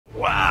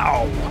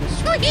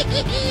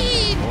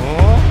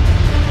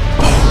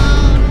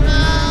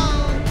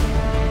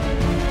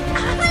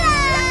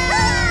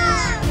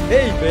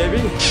Hey,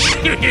 baby!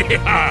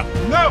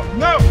 No,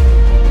 no!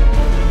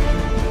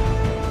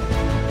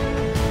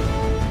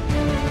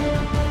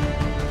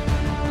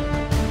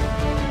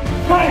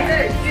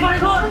 Hey,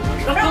 Spider-Man!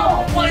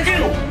 No! What is you?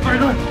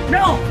 Spider-Man!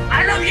 No! I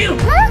love you!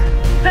 Huh?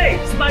 Hey,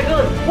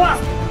 Spider-Man! What?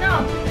 No!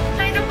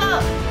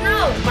 Pineapple! No!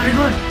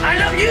 Spider-Man! I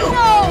love you!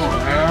 No!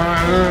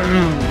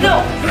 No!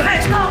 Hey,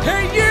 stop!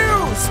 Hey, you!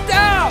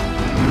 Stop!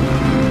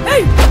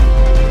 Hey!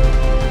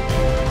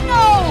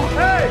 No!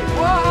 Hey,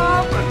 what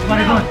happened?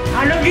 Spider-Man! I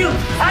love you!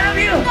 I love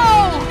you! No!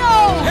 No!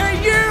 Hey,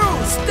 you!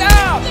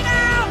 Stop! Get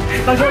out!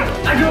 Spider-Man!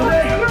 I love you!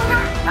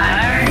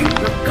 Hey,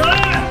 go!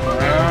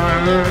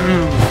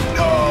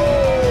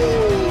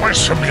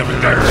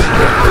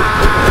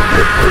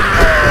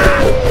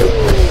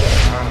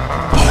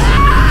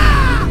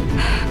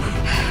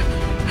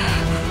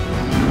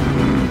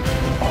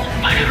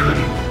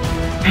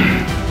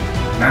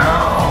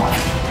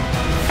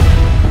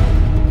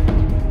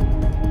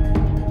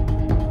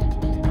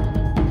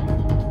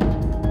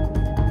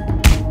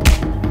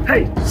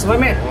 Hey,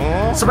 Spider-Man!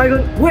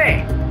 Spider-Man, where?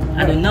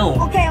 I don't know.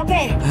 Okay,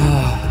 okay.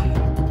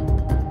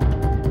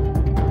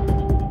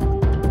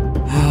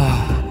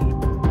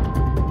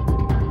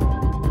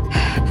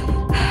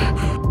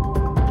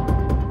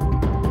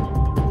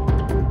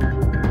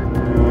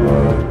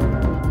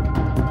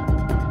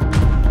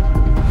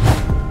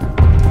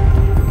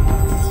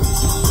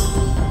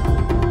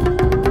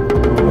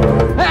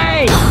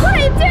 Hey! What are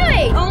you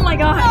doing? Oh my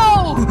god!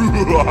 No!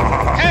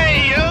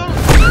 Hey, you!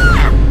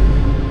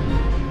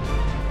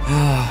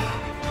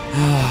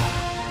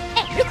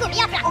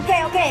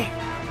 Okay, okay.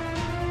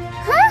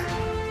 Huh?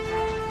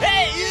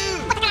 Hey, you!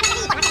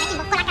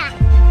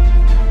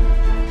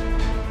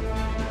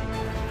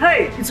 Hey,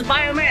 it's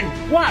Spider-Man!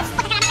 What?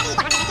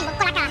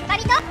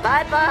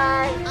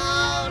 Bye-bye.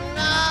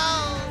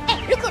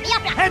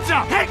 Heads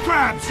up! Head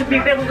crabs! Be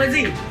careful,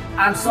 crazy.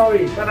 I'm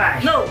sorry.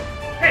 Bye-bye. No!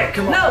 Hey,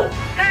 come on. No!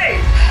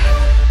 Hey!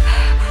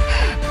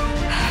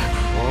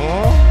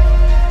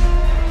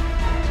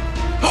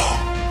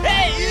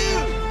 Hey, you!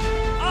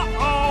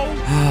 Uh-oh!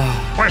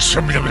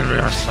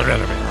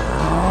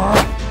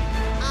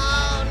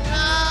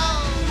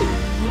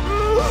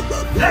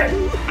 Hey!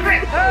 Hey!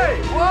 Hey,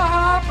 what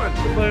happened?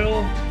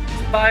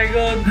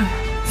 Spider-Man!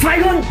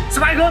 Spider-Man!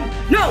 Spider-Man!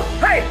 No!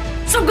 Hey!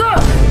 Stop go!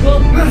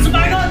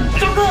 Spider-Man!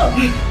 Stop go!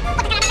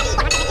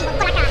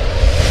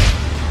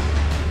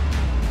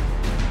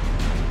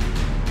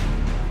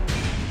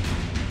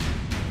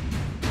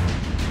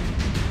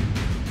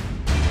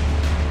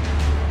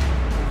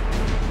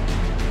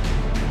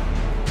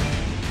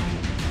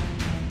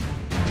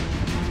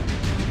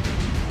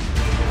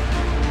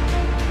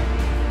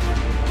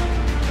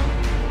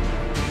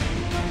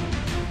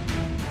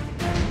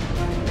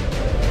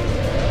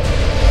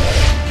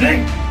 Hey!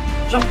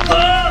 Jump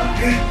up!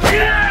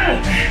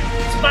 Yeah!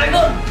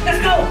 Spider! Let's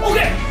go!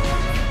 Okay!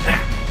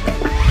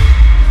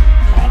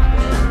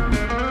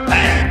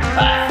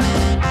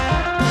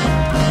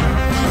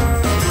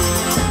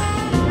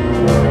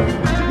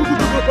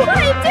 What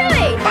are you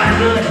doing?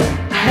 Spider!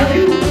 I love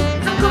you!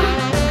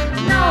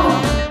 No!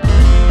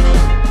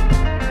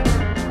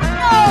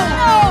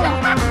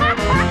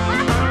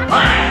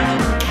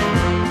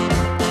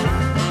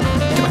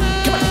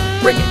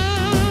 Break it!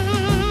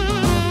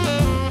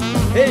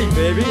 Hey,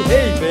 baby!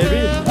 Hey,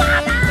 baby!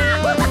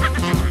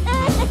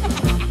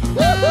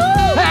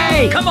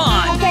 Hey! Come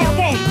on! Okay,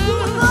 okay.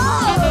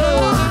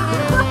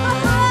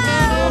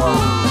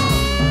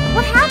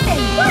 What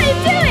happened? What are you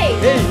doing?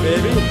 Hey,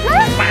 baby!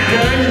 Huh?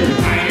 Spider!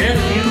 I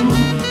love you!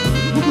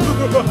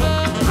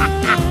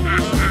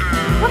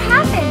 What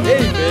happened?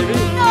 Hey, baby!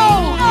 No!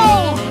 No!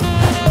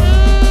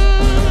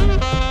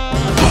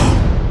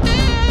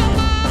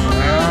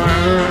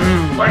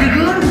 Are you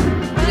good?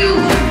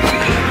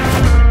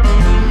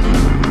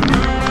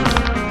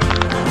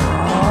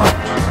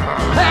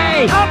 Hey!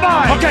 Come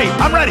on! Okay,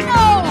 I'm ready! No!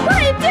 What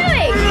are you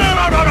doing?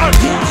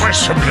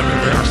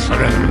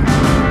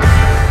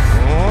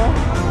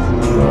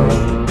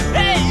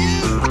 Hey, you!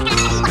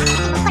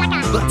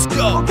 Let's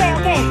go! Okay,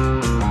 okay.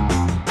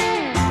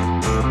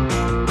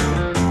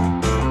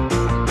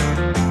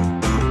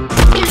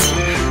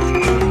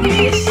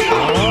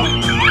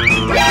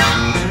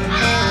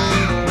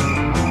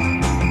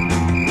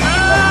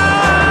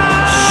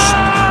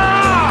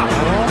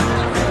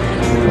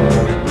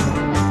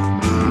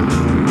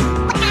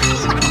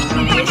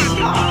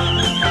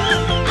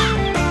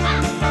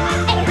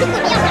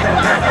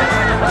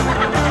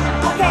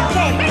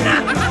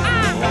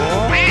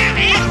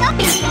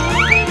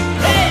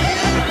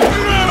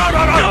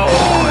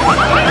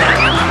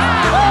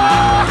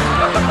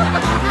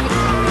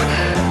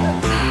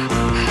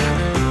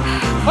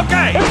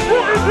 Okay!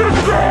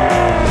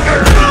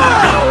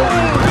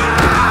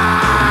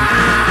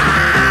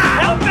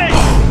 Help me!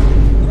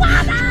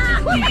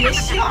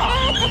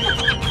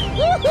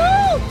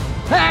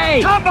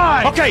 Hey! Come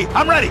on! Okay,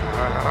 I'm ready!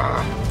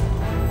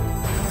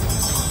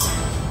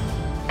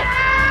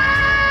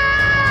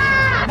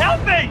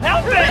 Help me!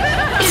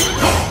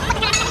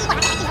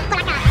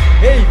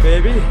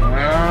 baby.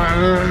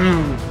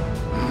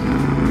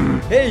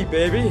 Hey,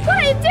 baby. What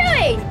are you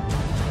doing?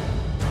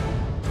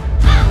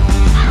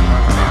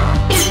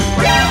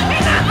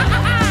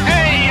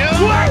 Hey, you!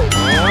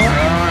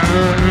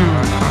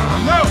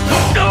 No!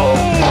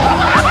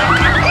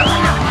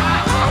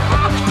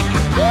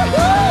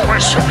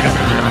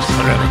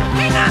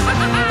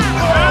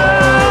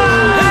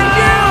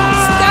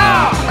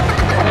 Stop!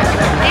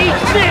 Eat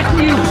this,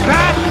 you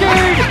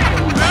bastard!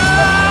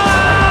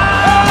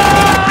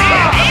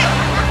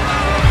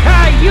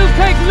 Hey, you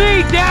take me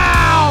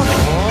down!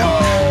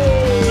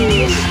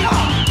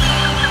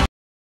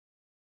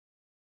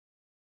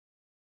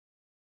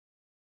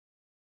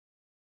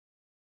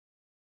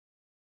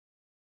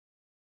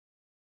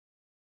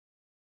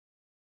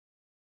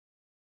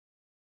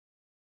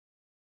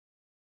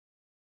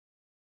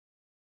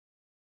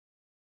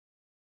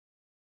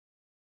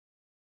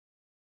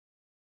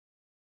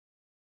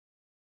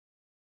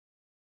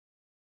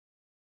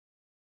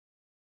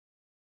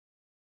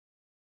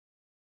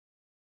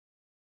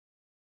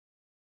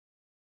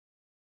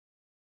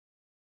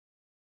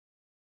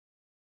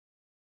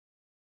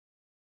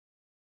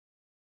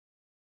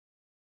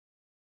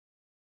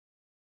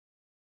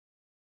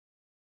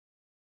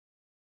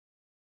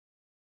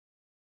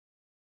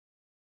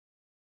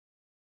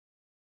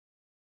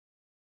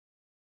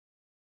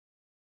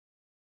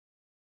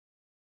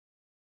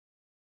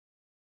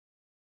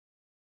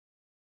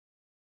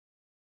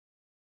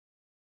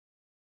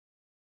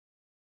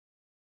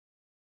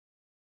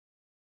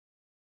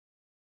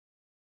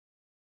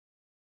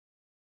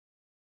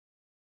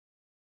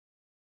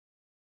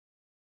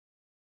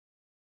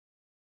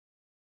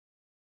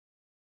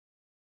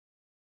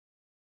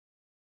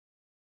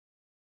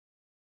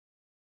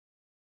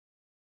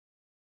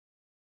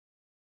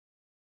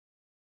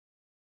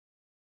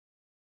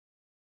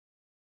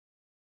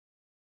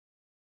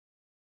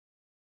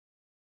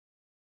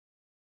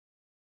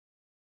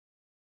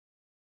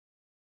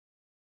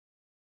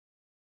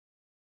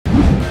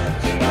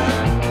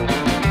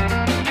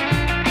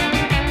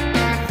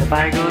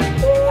 Spider-Man,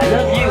 I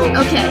love you.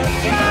 Okay.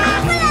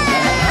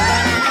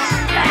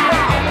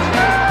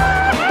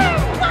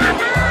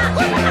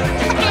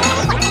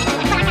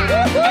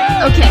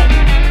 Okay.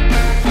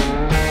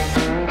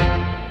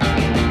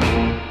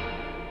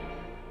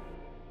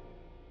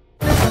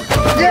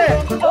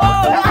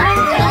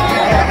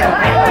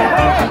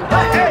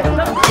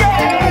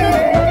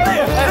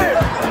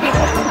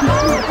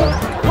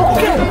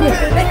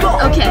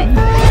 Okay.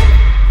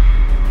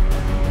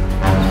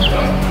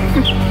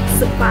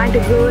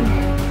 Spider-Man.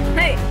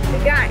 Hey, the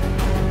guy.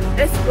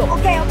 Let's go.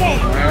 Okay, okay.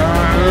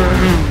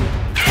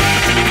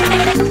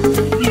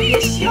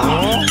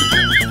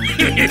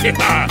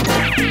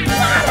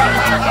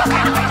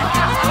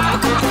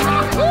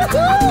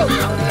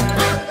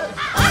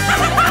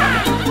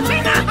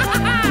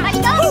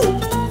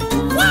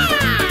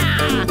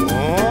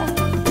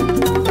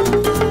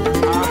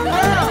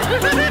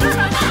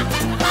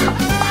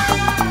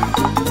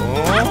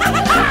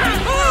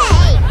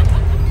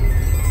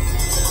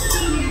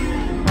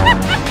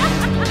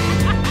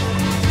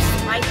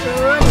 My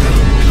turn.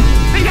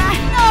 Big guy.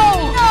 No,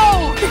 no.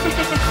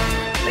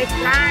 Big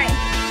guy.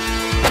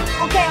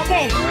 Okay,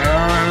 okay.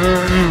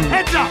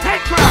 Heads up!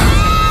 Head crack!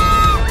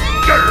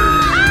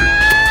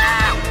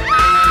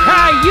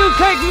 Hey, you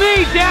take me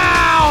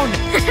down!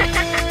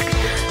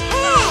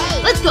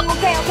 Let's go.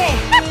 Okay, okay.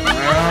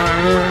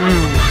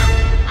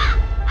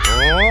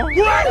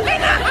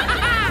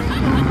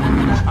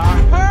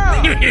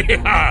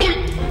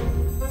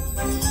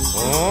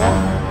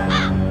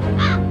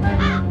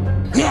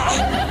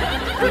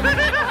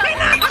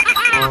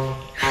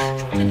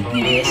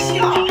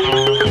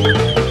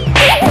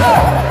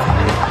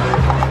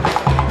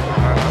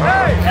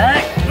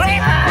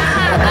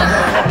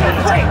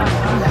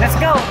 Let's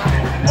go.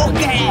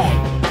 Okay.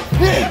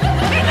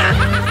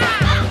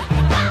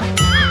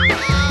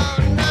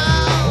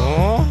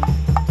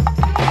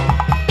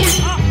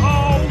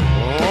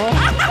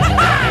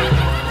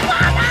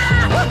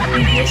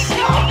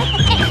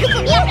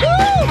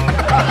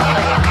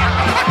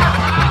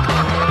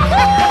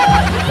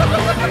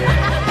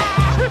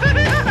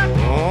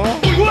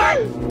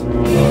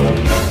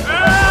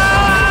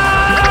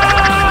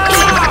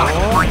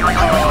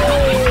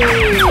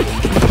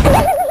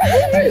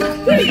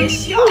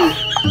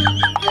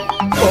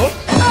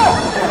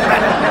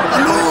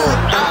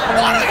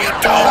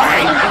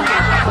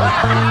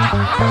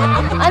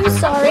 I'm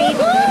sorry.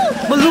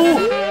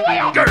 Baloo.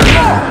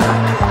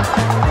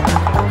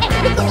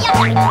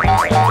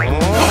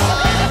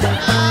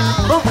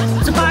 Oh,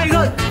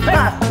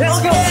 Spider-Man. Let's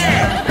go.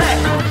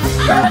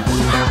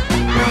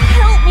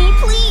 Help me,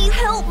 please.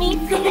 Help me.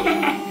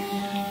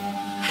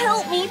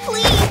 Help me,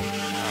 please.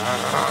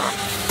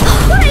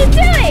 What are you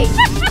doing?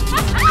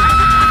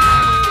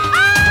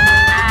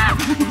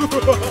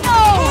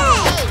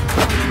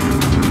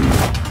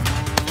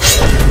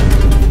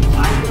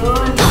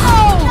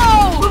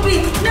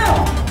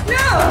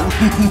 No!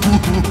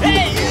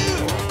 Hey, you!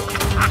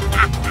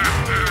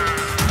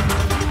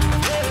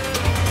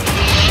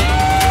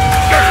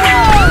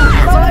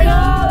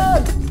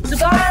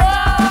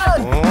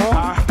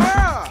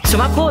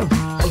 Semaphore.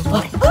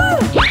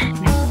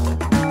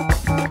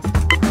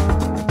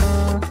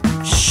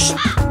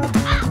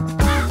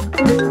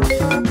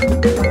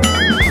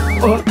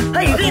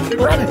 Hey, Rin,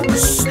 Ren.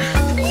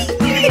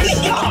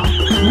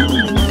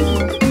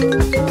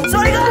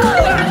 Sorry,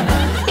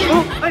 go.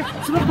 Hey,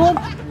 Semaphore.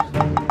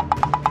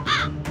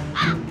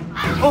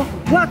 Oh,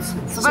 what?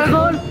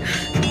 Semaphore.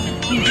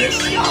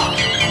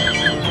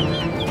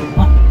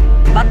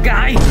 Bad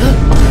guy!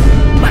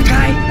 Bad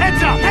guy!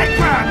 Heads up! Head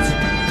crabs!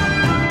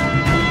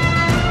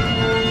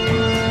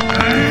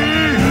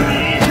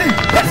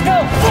 Let's go!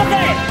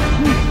 Okay!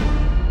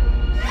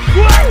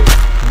 Hey!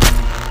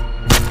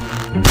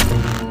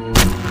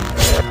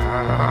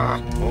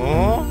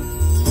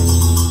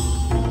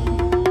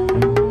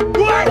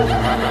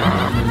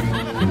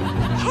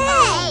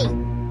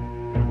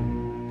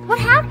 What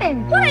happened?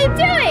 What are you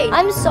doing?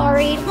 I'm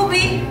sorry.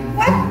 Bobby,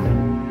 what?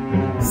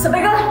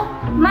 Sabigo,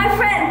 my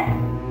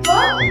friend.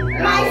 What?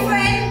 My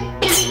friend.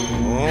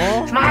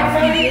 My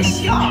friend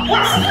is yours.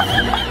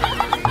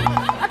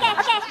 Okay,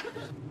 okay.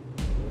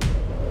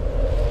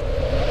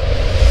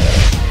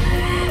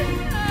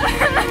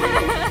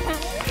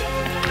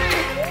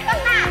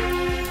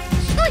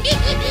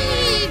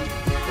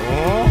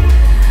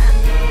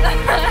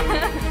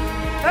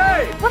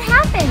 Hey! What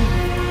happened?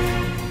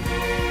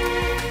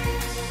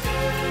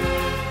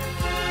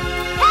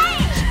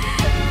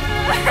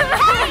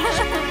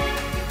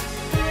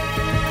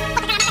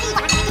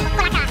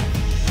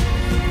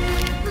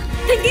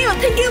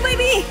 Thank you,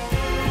 baby.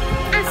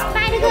 I'm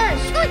Spider-Man.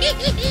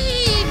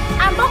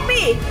 I'm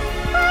Bobby.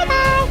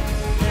 Bye-bye.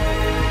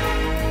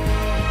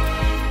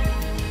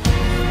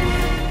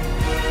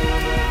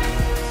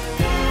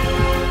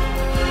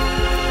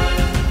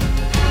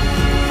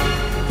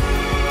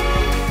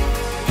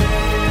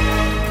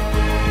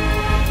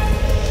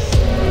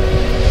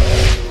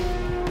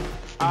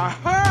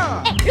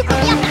 Aha!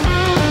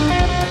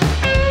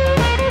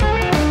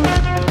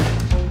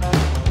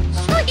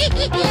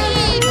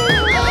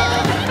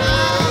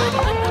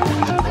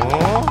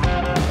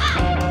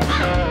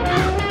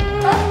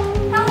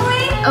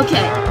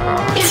 Okay.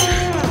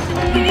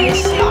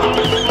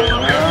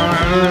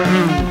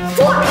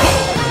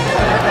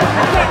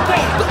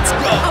 Let's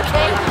go!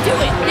 Okay, do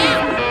it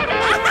now.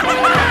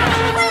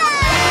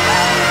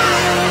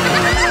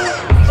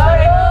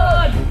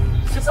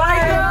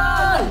 Spider-Man!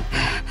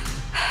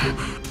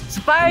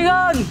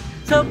 Spider-Man!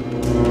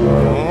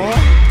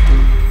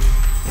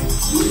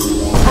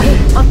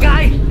 Bad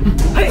guy!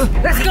 Hey,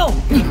 let's go!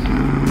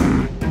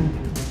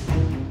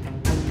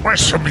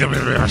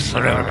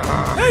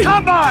 Hey!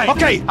 Combine!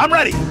 Okay, I'm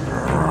ready!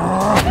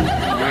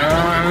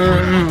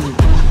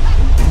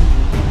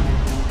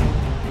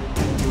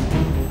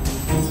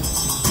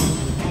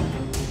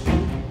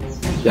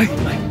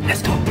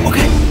 Let's go!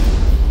 Okay!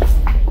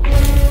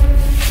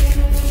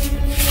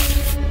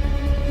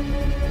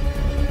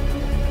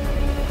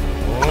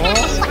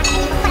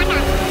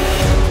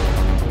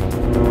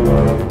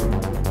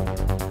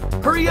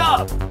 Hurry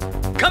up!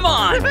 Come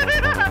on!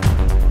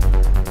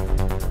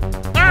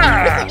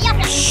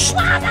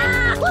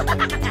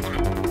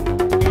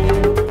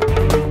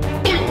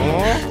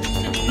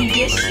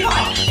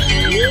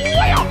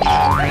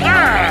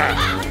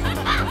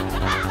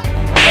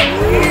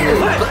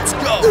 Let's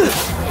go!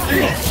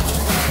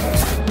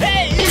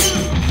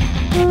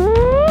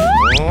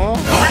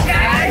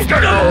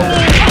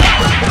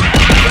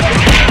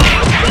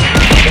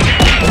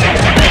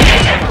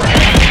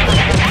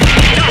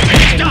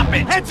 Stop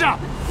it! Heads up!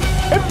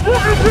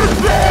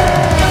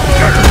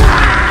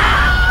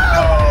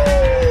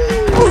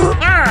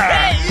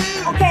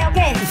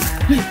 Okay.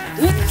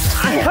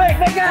 Hey,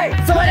 bad guy!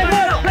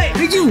 Spider-Man! Hey,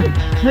 with you!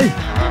 Hey!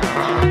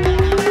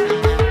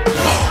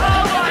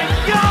 Oh my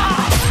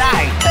god!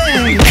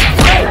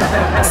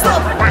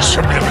 Stop!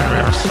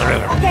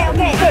 Okay.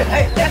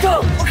 Hey, let's go!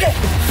 Okay!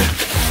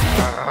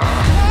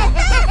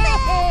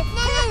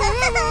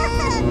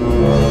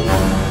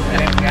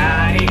 Bad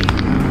guy!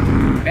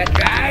 Bad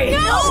guy! No.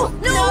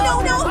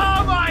 Oh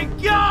my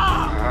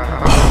god!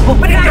 Oh,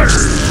 bad guy!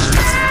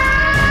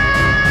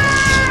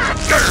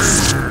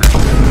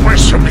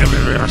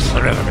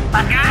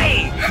 Bad guy!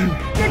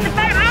 Get the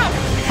fire out.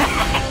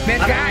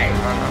 Bad guy!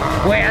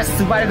 Where's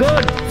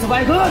Spider-Man?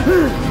 Spider-Man!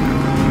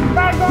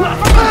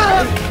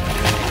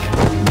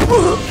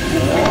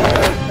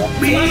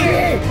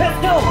 Let's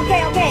go!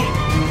 Okay.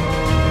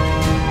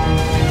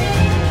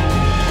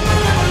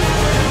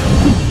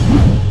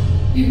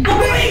 This is my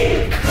way.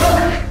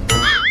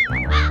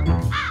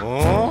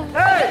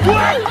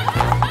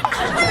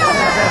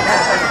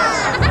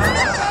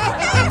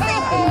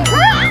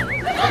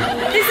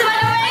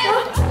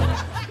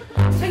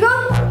 Go.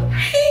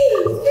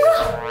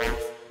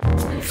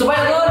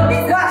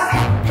 Spider-Man!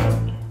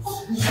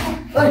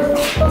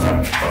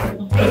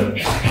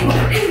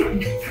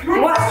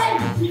 What?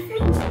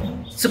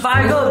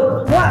 Spider-Man!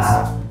 What?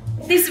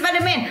 This is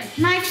Spiderman.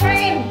 My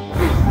friend.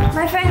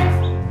 My friend.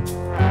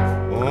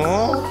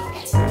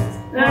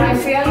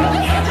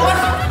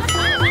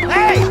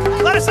 Hey!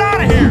 Let us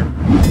out of here!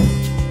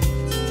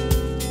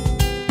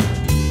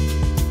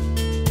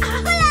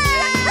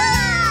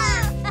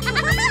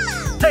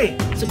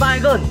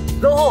 Spiderman,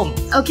 go home.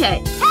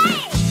 Okay.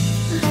 Hey!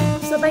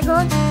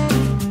 Spiderman?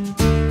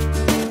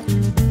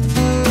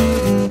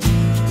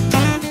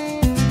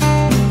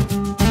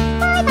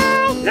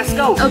 Bye-bye. Let's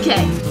go.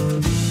 Okay.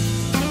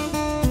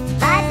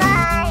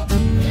 Bye-bye.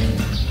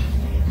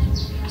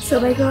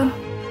 Spiderman?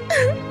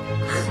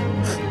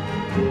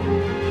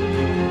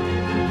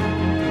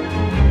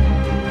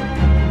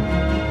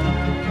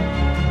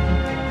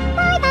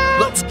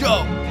 Let's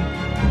go.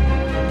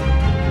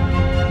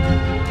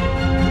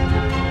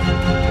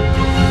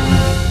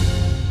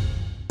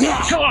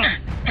 Come on.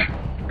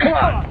 Come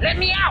on, let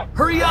me out.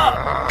 Hurry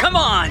up. Come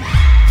on.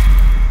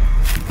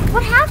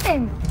 What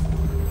happened?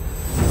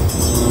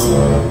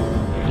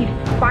 It's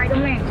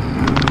Spider-Man.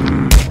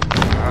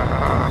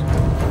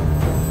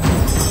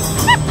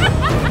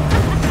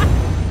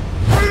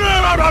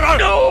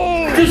 No.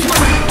 This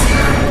way.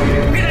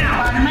 Get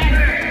out, Spider-Man.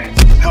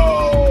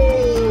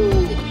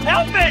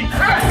 Help me.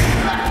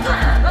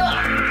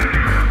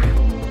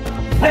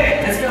 Hey,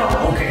 let's go.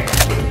 Okay.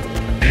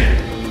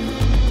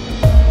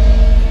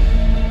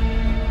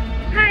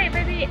 Hi,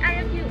 baby, I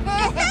am you.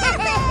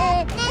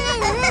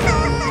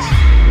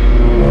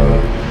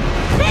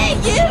 Hey,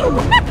 you!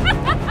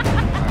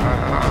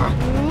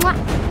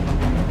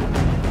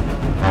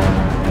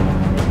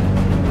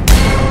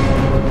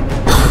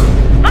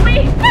 Mommy!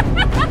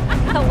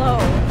 Hello.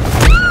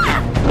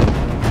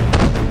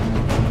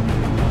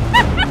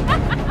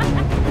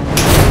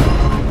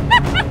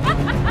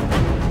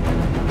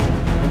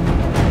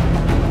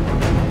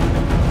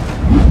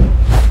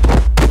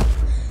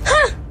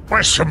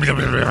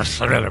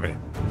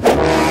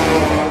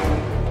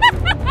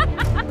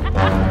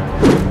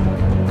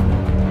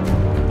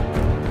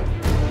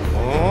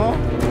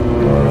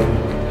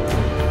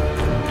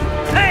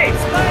 Hey,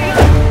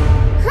 Spider!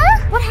 Huh?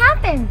 What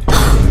happened?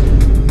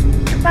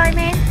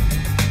 Spider-Man?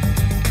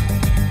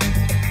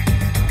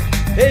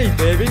 Hey,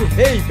 baby.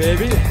 Hey,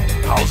 baby.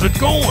 How's it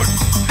going?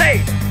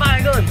 Hey,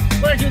 Spider-Man,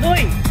 what are you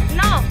doing?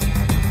 No.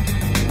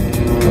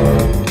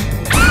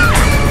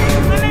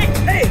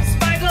 Hey,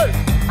 Spider-Man!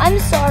 I'm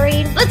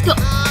sorry. Let's go.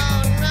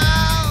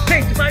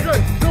 Hey,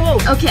 Spider-Man, go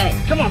home. Okay.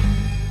 Come on.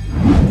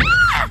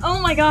 Oh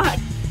my god.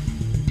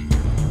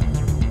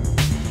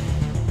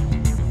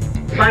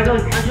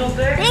 Spider-Man, are you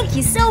okay? Thank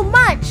you so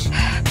much.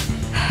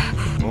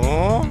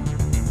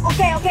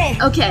 Okay, okay.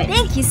 Okay.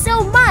 Thank you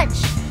so much.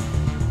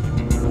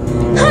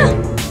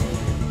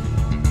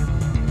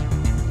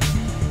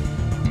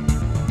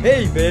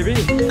 Hey, baby.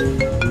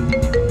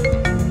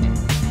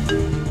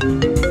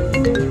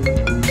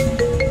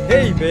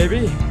 Hey,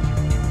 baby.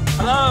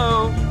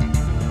 Hello.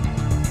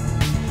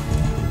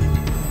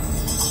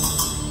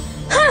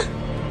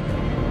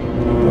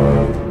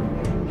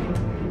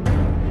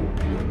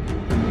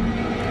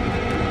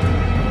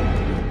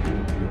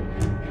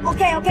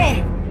 Okay, okay.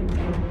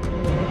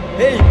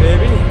 Hey,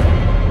 baby.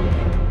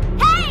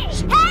 Hey!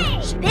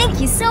 Hey! Thank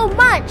you so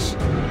much.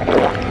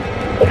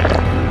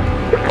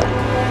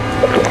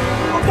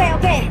 Okay,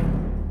 okay.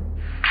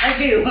 Thank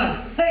you.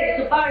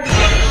 Hey,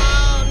 Spider-Man!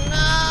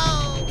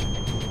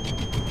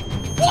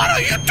 What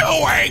are you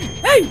doing?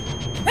 Hey!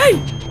 Hey!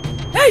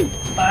 Hey!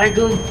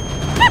 Spider-Man!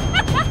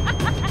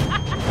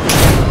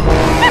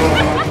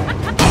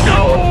 No.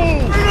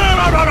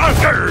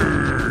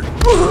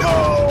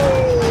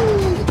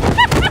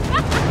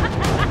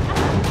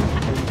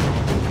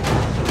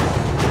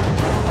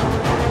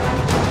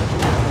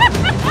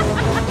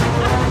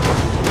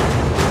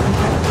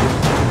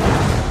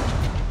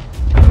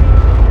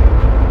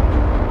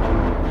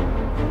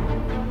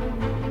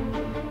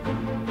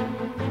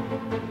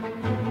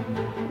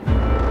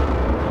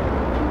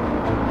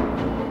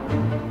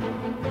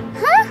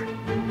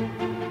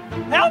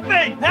 Help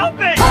me! Help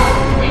me!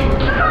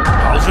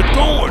 How's it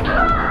going?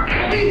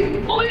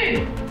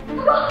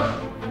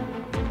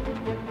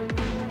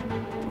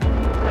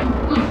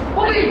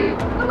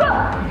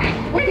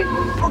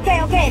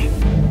 Okay, okay.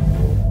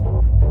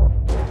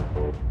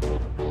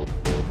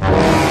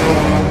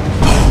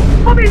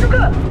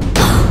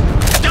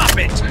 Stop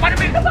it!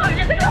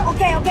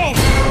 Okay, okay.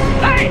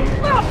 Hey!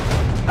 Stop!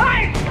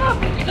 Hey! Stop!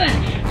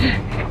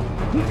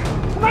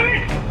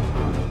 Spider-Man!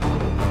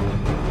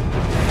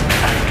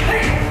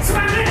 Hey!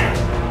 Spider-Man!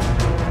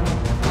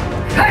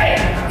 Hey!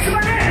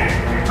 Spider-Man!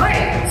 Hey!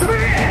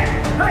 Spider-Man!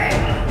 Hey!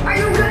 Are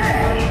you okay?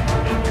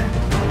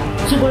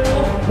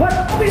 Superhero, what?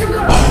 Are you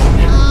good?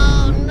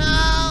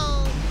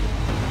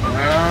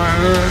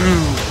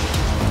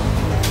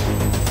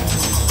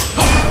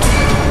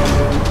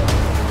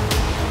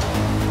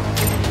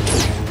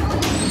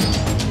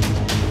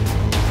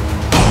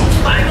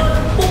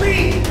 Spider-Man,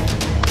 movie!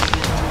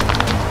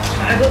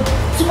 Spider-Man,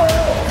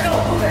 superhero, go!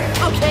 Okay.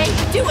 Okay,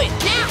 do it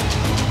now.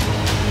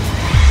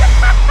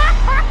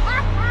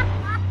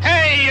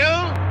 Hey, you!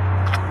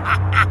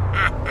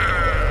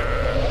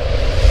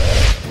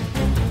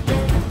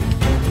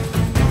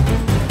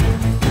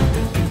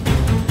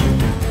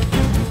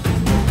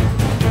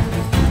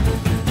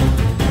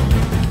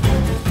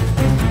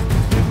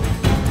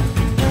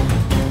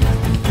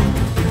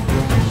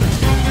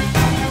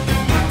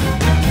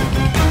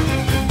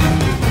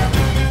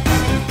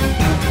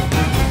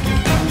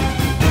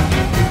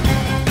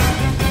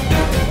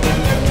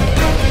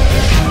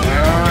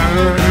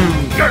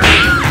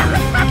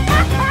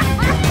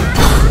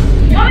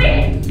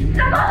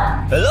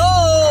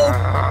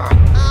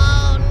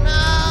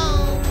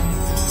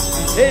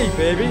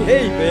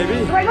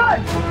 baby. My God!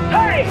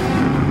 Hey!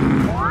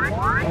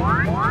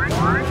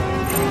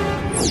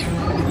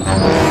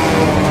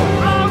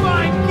 Oh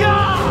my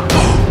god!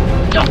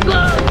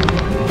 Joker!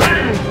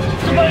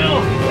 Superhero!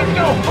 Let's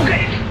go!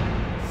 Okay!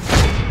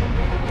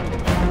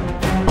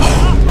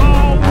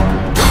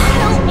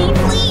 Help me,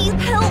 please!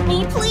 Help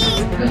me,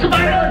 please!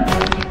 Spiderman!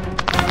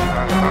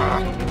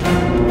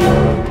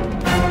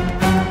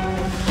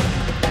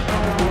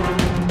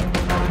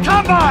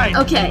 Combine!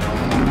 Okay.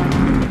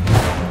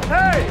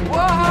 Hey,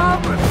 what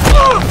happened?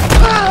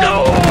 No!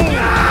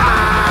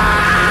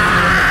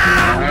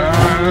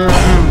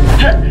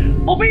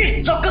 Bobby!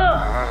 Joker!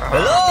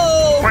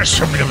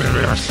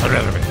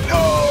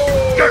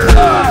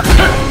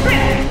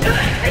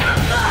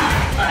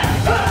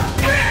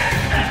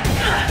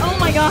 Oh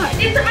my god.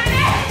 It's a man!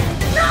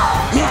 No!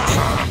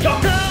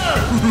 Joker!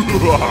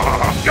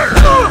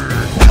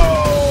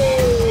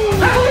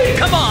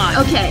 Come on!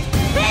 Okay.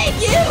 Thank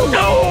you!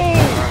 No!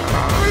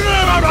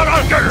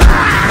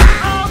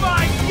 Oh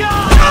my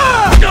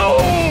god! No!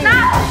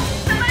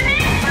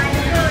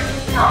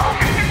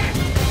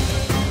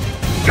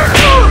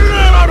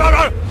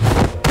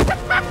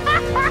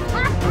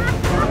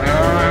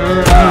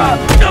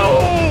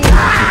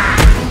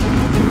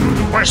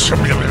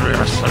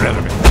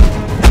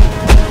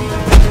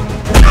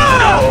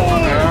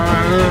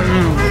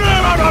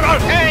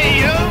 Hey,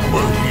 you!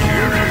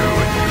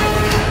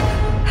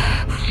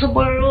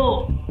 Superhero!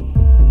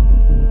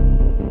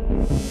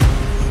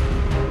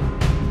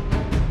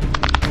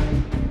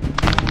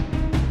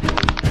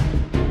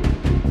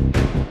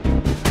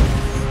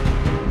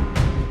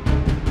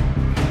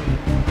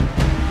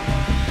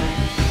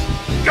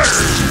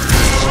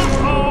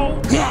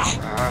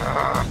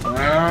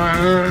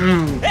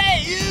 Hey,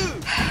 you!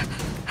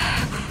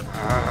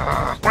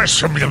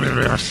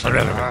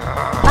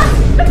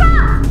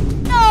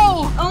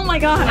 No! Oh my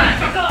god.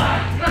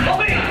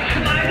 Bobby!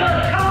 My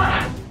God! Come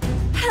on!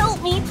 Help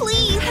me,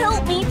 please!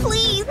 Help me,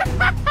 please!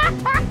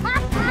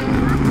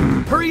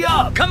 Hurry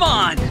up! Come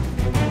on!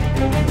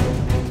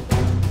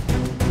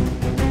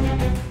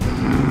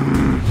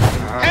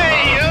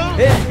 Hey, you!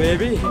 Hey,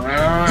 baby.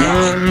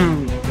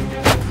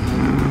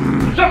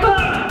 Joker!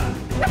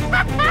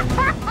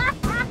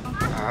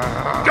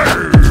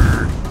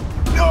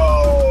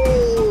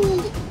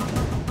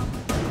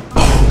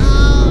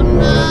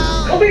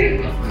 Bobby!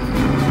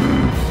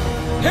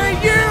 Hey,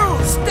 you!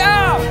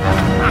 Stop!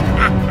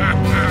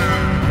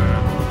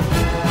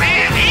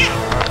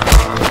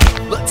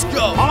 Let's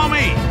go! Follow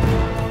me!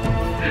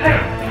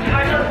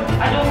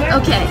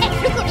 Okay.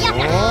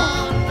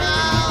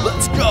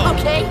 Let's go!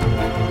 Okay.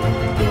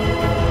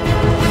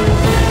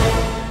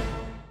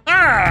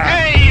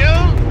 Hey, you!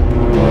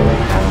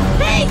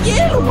 Thank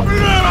you!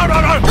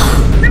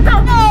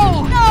 No!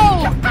 No!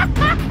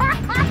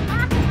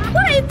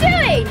 What are you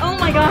doing? Oh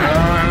my god.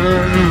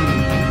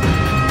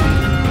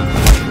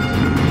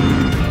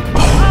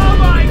 Oh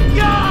my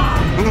god!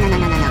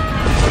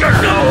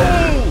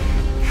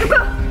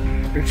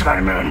 Team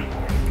Spiderman!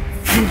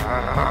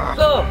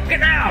 Go!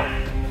 Get out!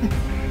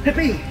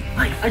 Happy!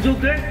 Are you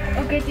okay?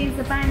 Okay, Team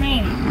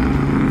Spiderman.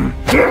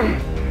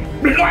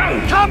 Be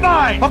gone!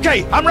 Combine!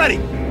 Okay, I'm ready!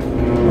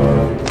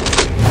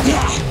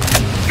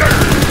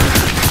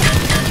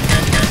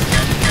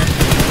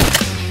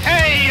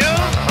 Hey, you!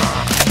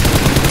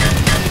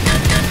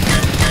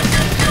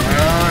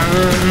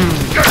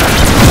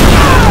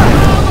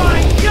 Oh my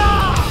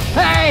god!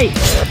 Hey!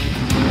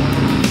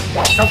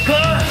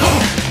 Joker!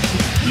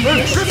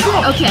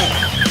 Okay.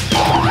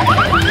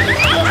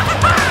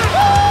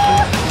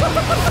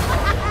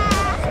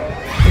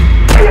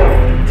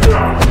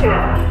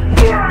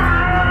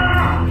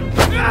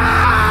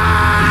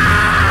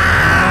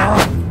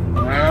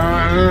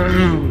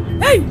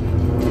 Hey!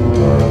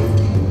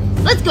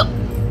 Let's go.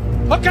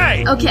 Okay!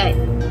 Okay.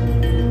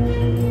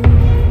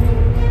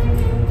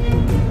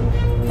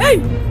 Hey!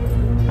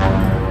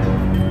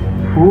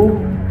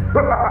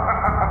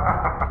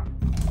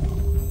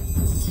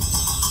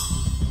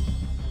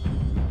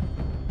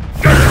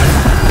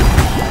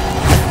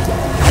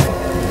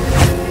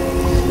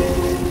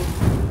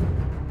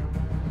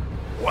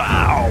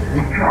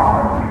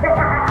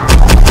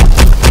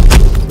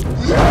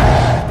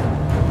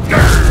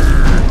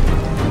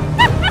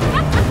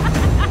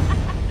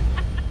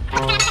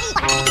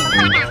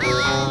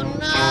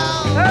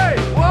 Hey,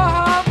 what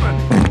happened?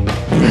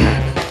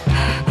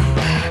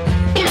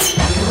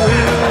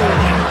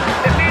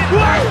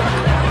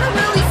 I'm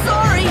really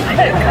sorry!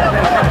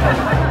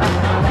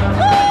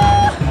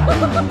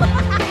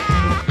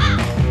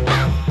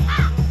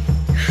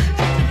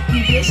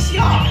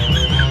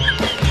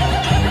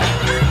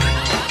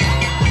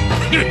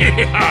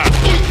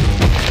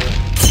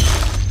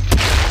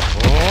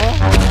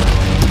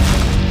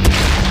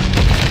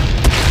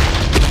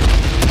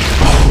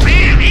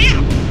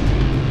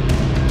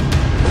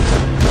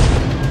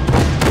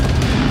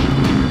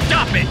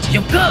 Stop it!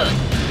 You're good!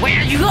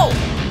 Where you go?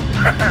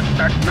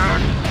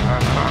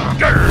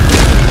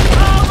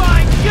 Oh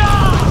my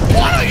god!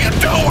 What are you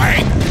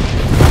doing?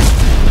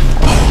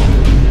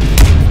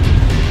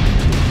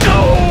 No!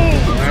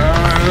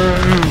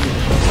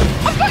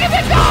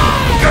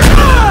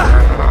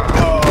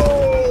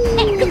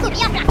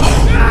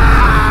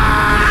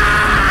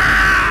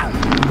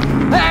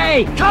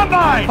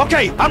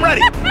 Okay, I'm ready.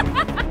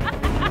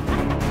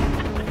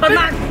 Come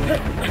on.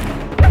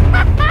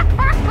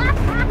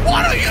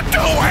 What are you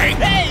doing?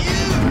 Hey,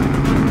 you!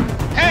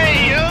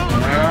 Hey, you!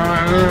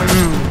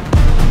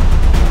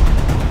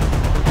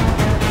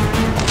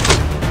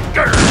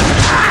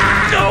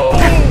 No!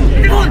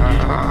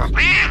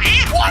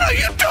 What are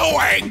you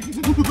doing?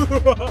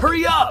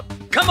 Hurry up.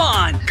 Come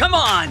on. Come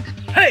on.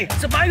 Hey,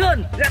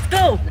 Spiderman, let's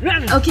go.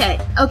 Run. Okay,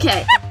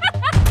 okay.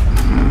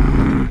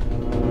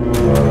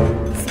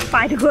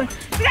 Spiderman.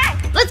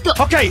 Let's go.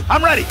 Okay,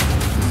 I'm ready.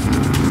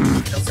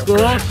 Let's go.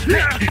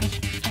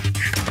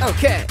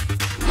 Okay.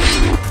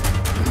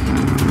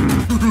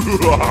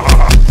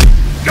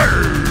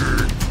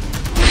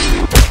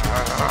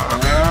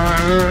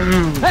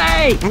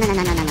 Hey! No.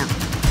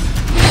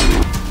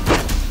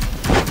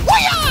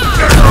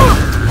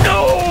 No!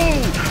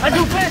 I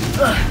do it.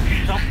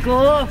 Let's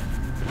go.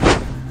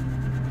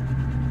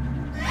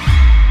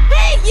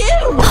 Hey, you!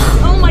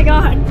 Oh my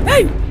god.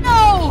 Hey!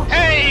 No!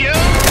 Hey, you!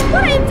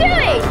 What are you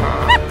doing?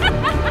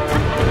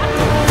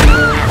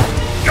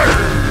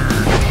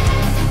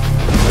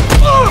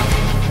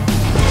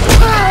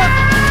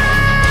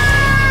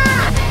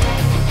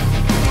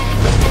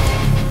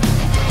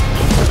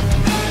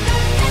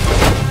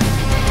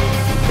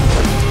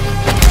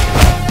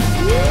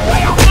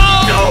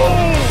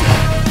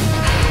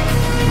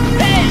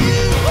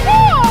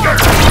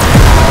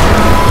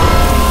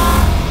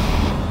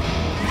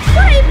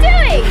 What are you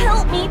doing?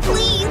 Help me,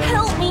 please!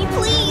 Help me,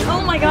 please!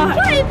 Oh my god!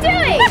 What are you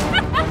doing?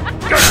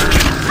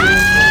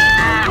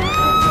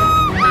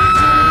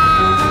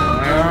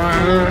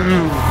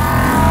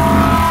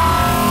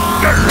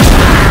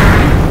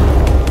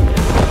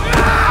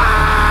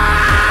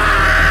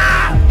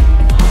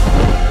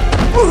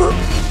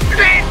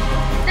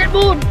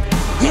 Deadpool!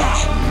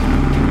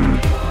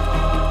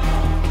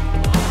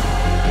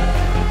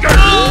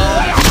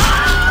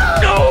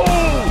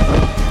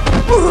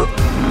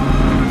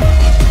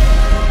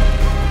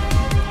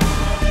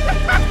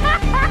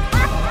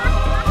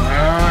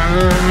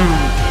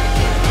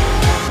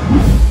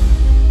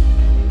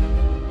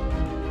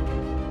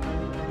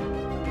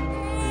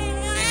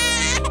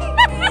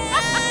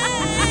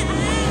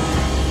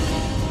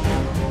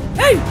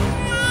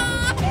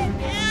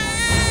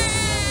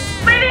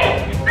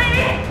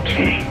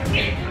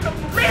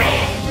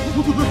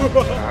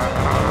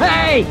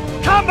 Hey!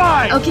 Come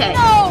on! Okay.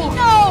 No!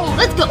 No!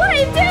 Let's go. What are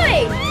you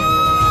doing?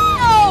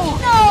 No!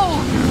 No!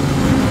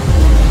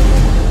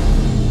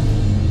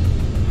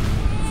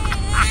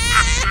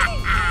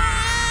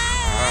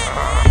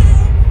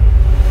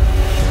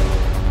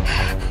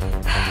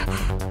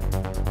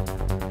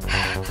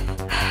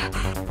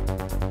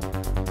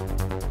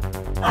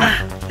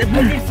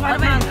 Deadpool,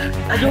 Spiderman.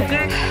 Are you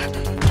okay?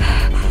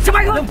 Spiderman!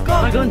 Spiderman! Let's go!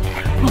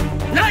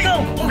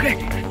 Okay.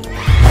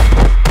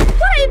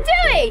 What are you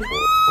doing?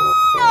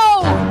 No!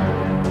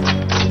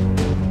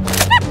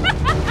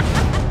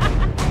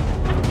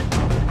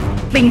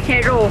 Being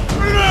hero.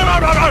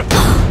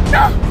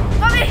 No!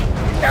 Mommy!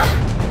 No!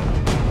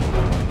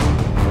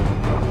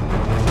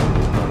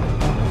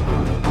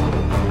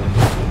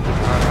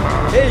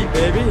 Hey,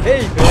 baby.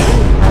 Hey, baby.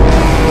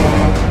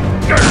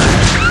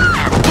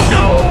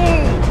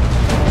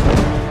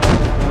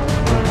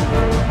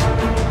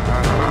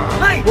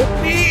 Hey!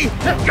 Whoopee!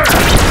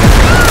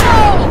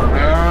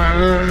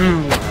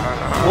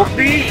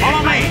 Whoopee!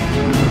 Follow me!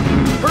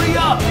 Hurry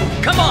up!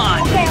 Come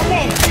on! Okay.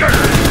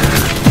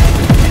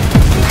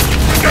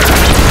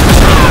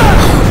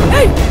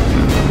 Hey!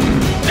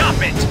 Stop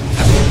it!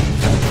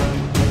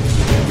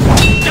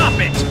 Stop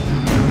it!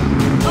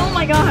 Oh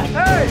my god.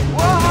 Hey!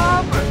 What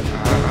happened?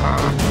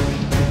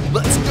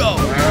 Let's go!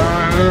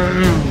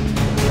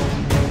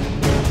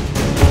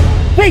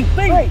 Hey!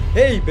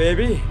 Hey, baby. Hey,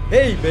 baby.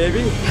 Hey,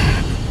 baby.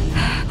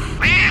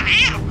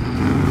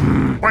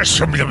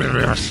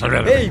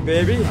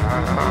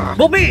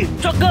 Bobby!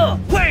 Soccer!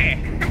 Where?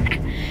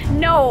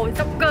 No,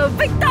 soccer.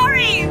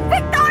 Victory!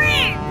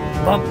 Victory!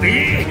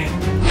 Bobby!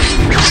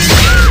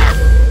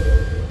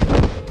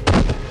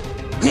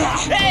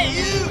 Hey,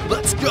 you!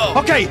 Let's go.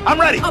 Okay, I'm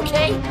ready.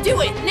 Okay,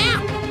 do it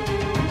now.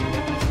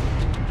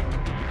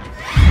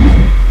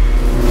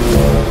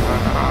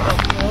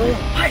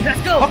 Hey,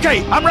 let's go!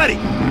 Okay, I'm ready.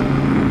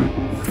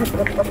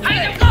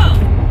 Hey, let's go!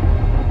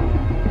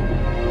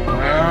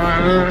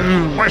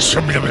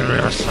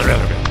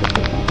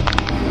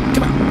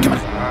 Come on,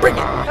 bring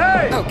it.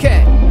 Okay. Okay.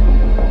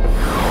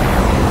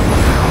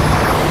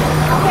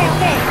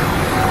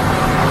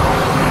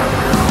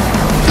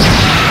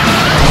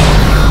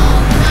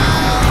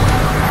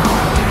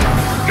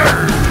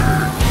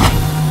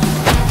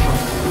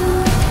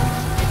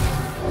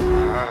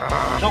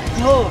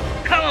 Doctor,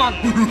 come on!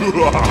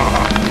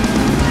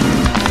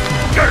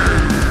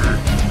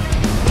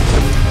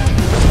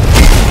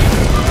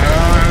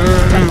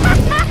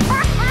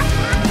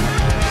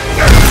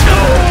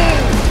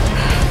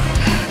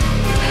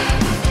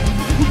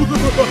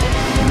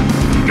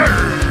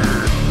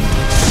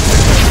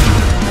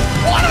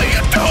 What are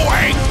you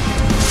doing?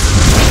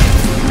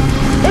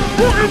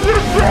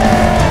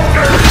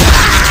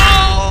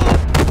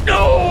 No!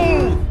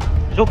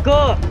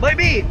 Joker,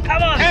 baby,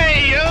 come on.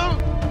 Hey, you!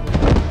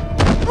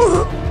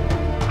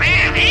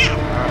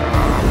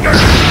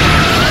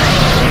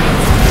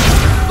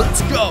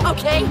 Let's go.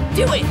 Okay,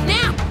 do it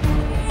now.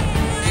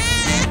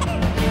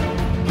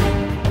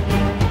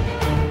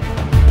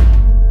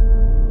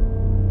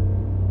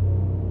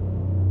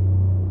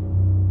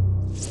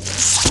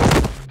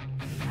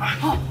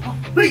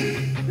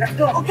 Let's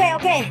go.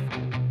 Okay.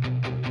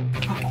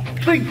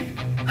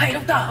 Hey,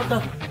 doctor.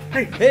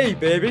 Hey. Hey,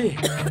 baby.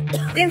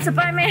 Team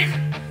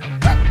Spiderman.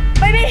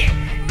 Baby.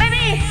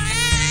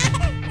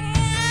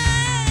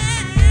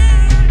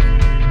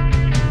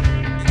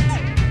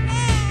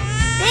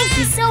 Thank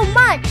you so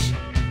much.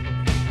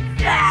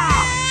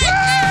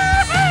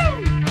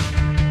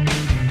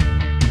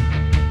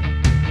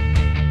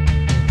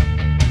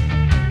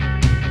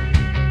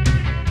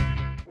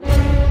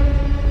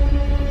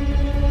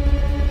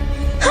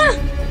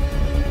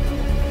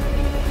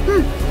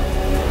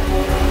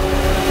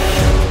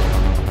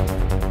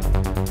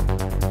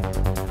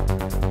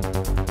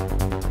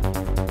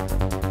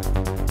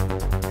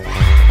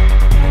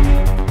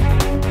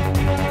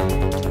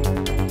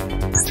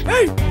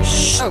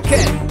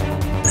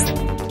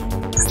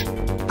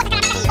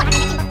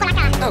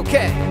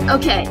 Okay.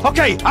 Okay.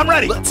 Okay, I'm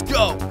ready. Let's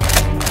go.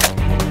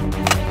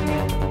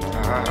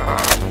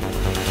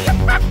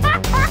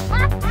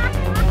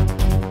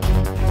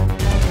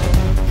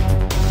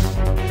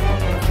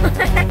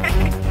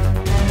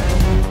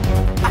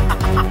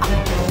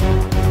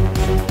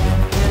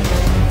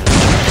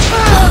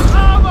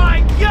 Oh my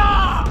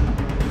God!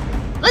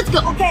 Let's go.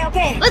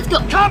 Okay. Let's go.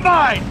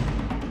 Combine!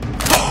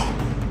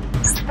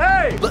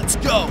 Hey! Let's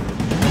go.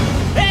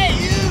 Hey,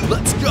 you.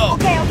 Let's go.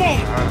 Okay.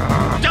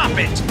 Stop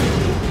it!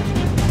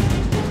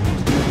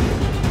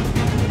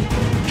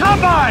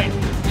 Combine!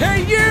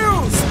 Hey,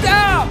 you.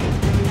 Stop.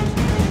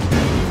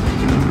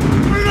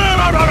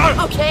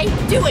 Okay,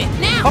 do it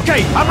now.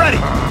 Okay, I'm ready.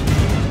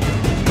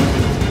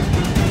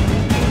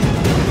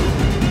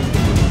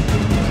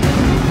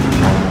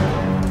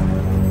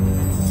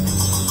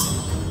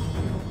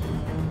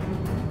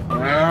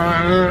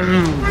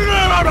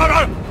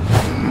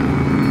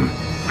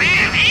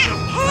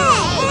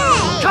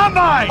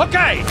 Combine!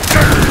 Okay!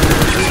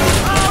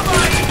 Oh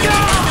my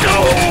God! No!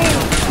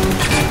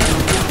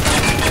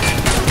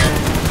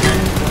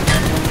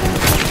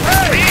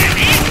 Hey,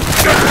 baby.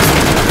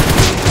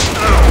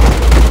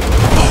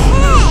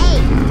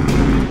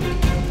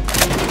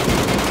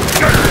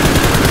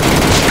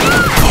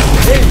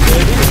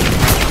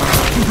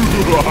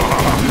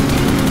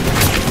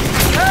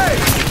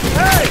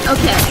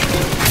 Okay.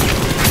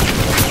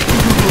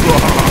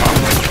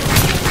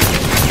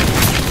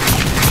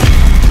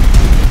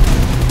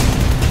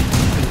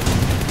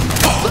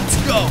 Let's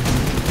go.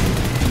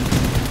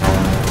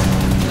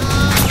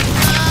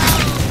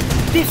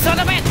 This son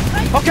of it.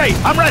 Okay,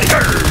 I'm ready.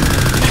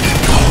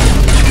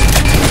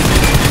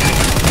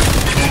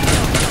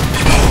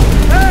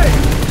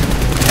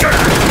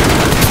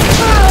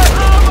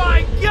 Oh my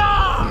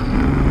God!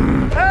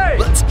 Hey!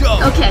 Let's go.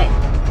 Okay.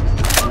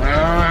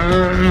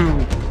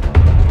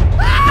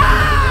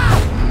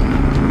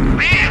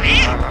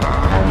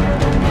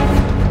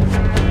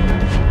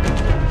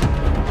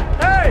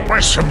 Hey!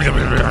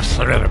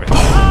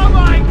 Oh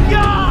my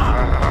God!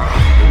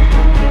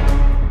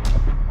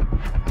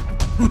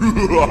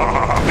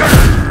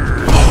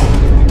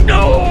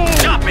 No!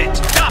 Stop it!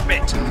 Stop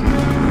it!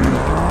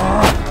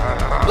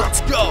 Let's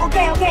go.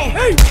 Okay.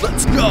 Hey,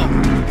 let's go.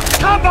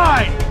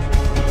 Combine!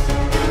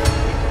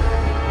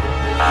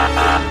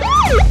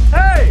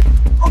 Hey!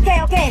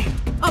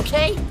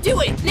 Okay, do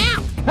it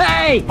now.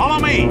 Hey. Follow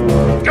me!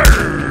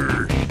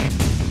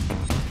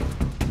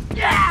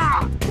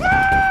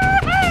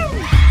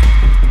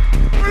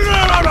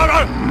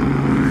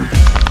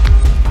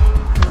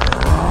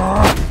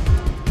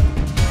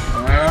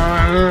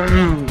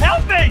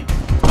 Help me!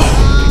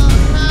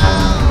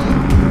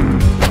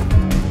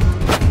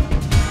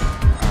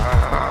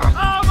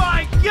 Oh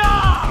my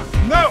God!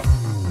 No!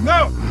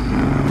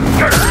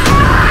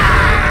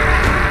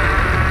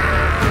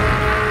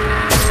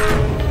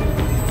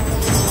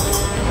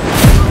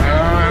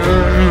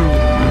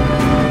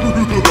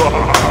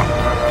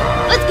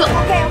 Let's go.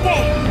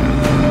 Okay.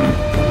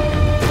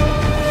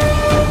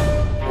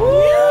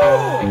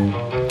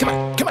 Come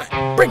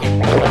on. Bring it.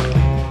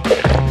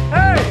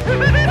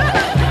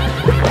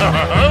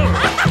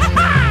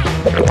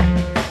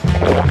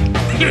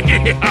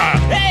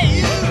 Hey,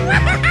 you!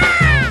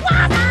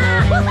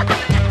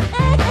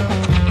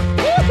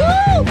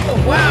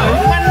 Wow,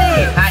 money.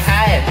 Hi.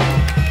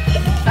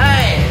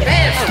 Hey,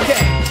 this.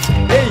 Okay.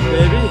 Hey,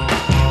 baby.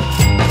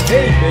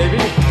 Hey,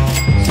 baby.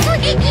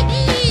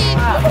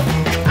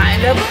 I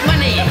love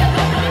money.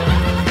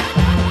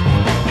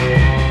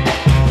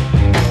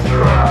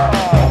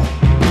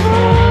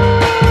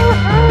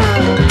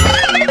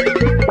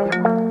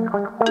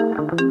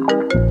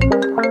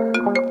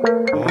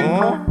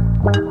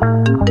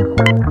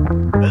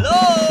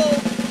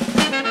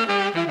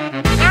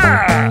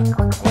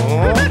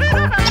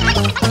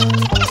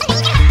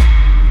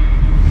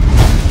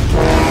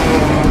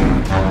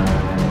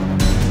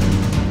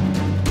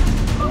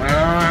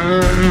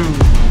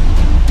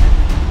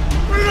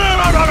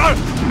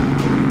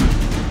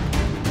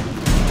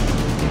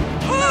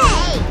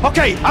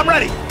 Okay, I'm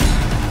ready.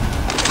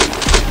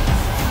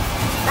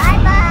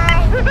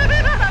 Bye-bye.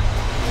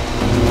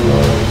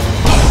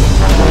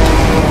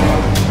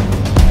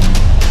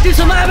 Team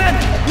Spiderman,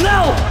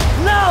 no!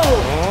 No!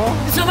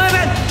 Team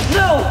Spiderman,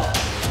 no!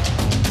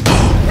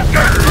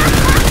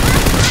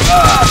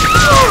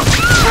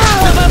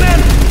 Spiderman,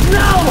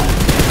 no!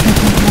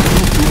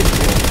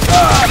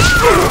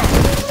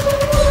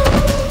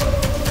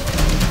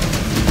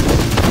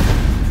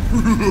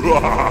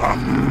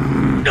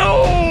 No!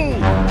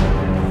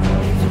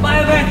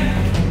 Spiderman!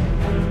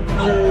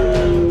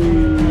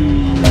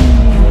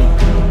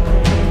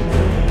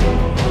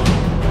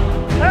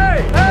 Hey,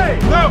 hey!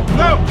 No,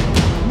 no,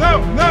 no,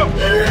 no!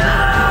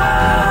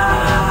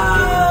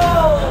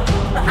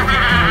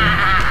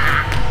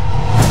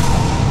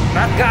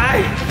 That guy!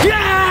 Yeah!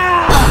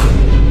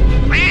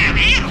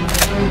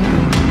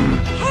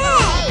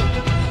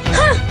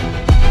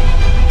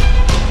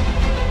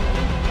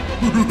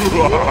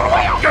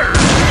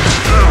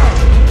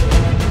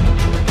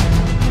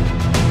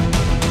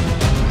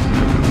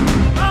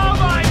 Oh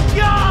my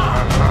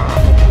God!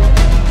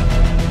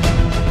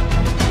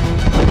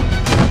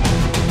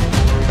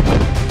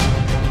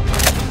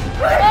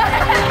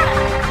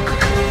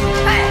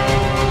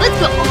 Let's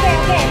go. Okay,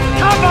 okay.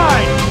 Come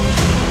on!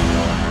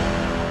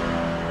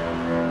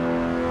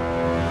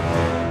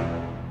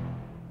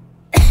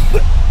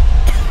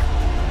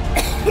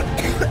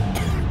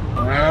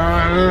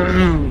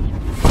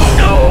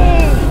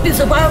 Team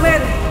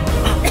Spiderman!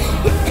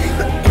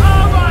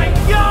 Oh my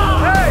God!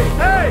 Hey,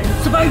 hey!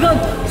 Spiderman!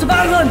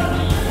 Spiderman!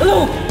 Hello!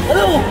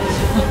 Hello!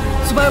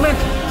 Spiderman!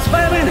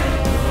 Spiderman!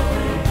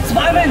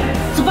 Spiderman!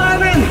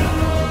 Spiderman!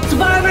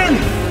 Spiderman!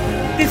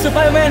 Team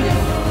Spiderman!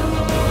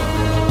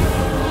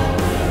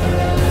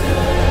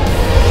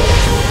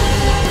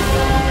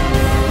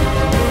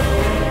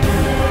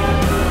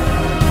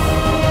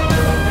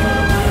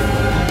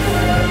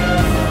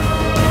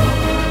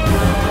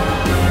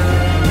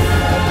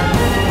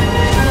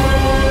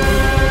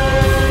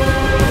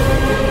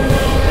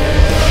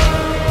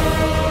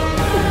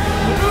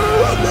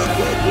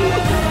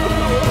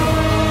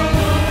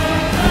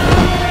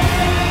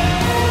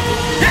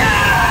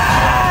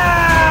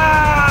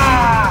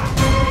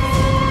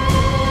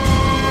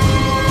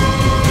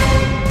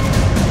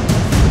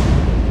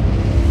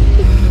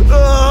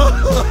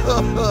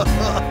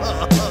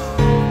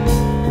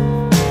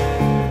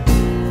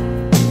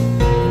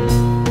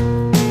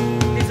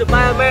 Team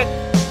Spiderman!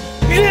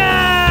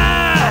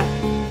 Yeah!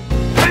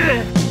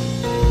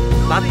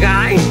 That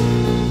guy!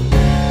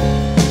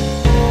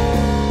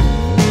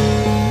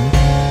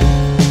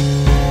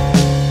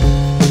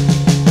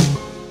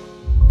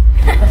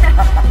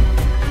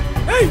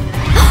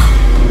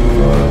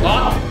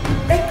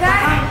 Big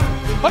guy.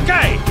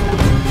 Okay!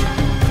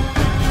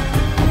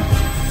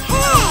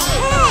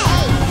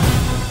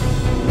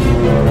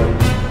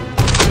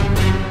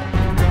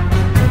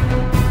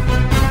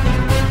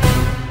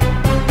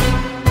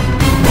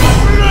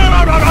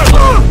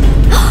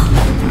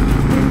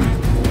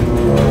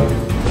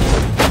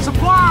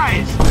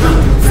 Supplies!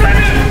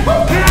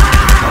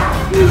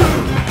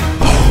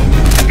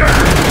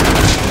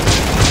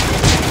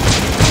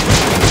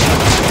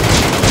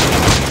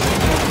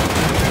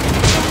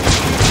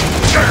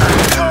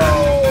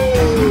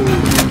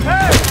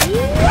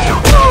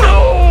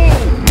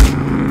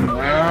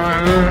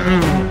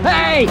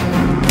 Hey!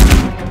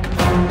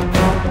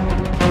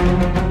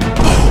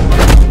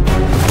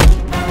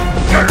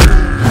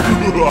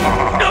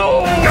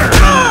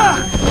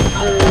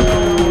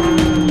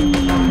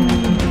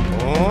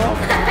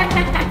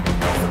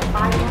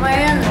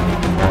 Spider-Man.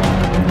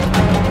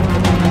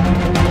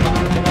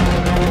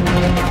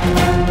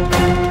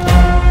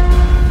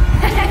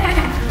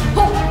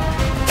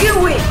 Do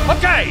it.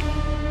 Okay!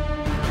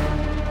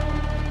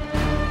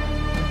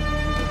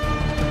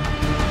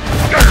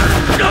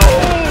 No!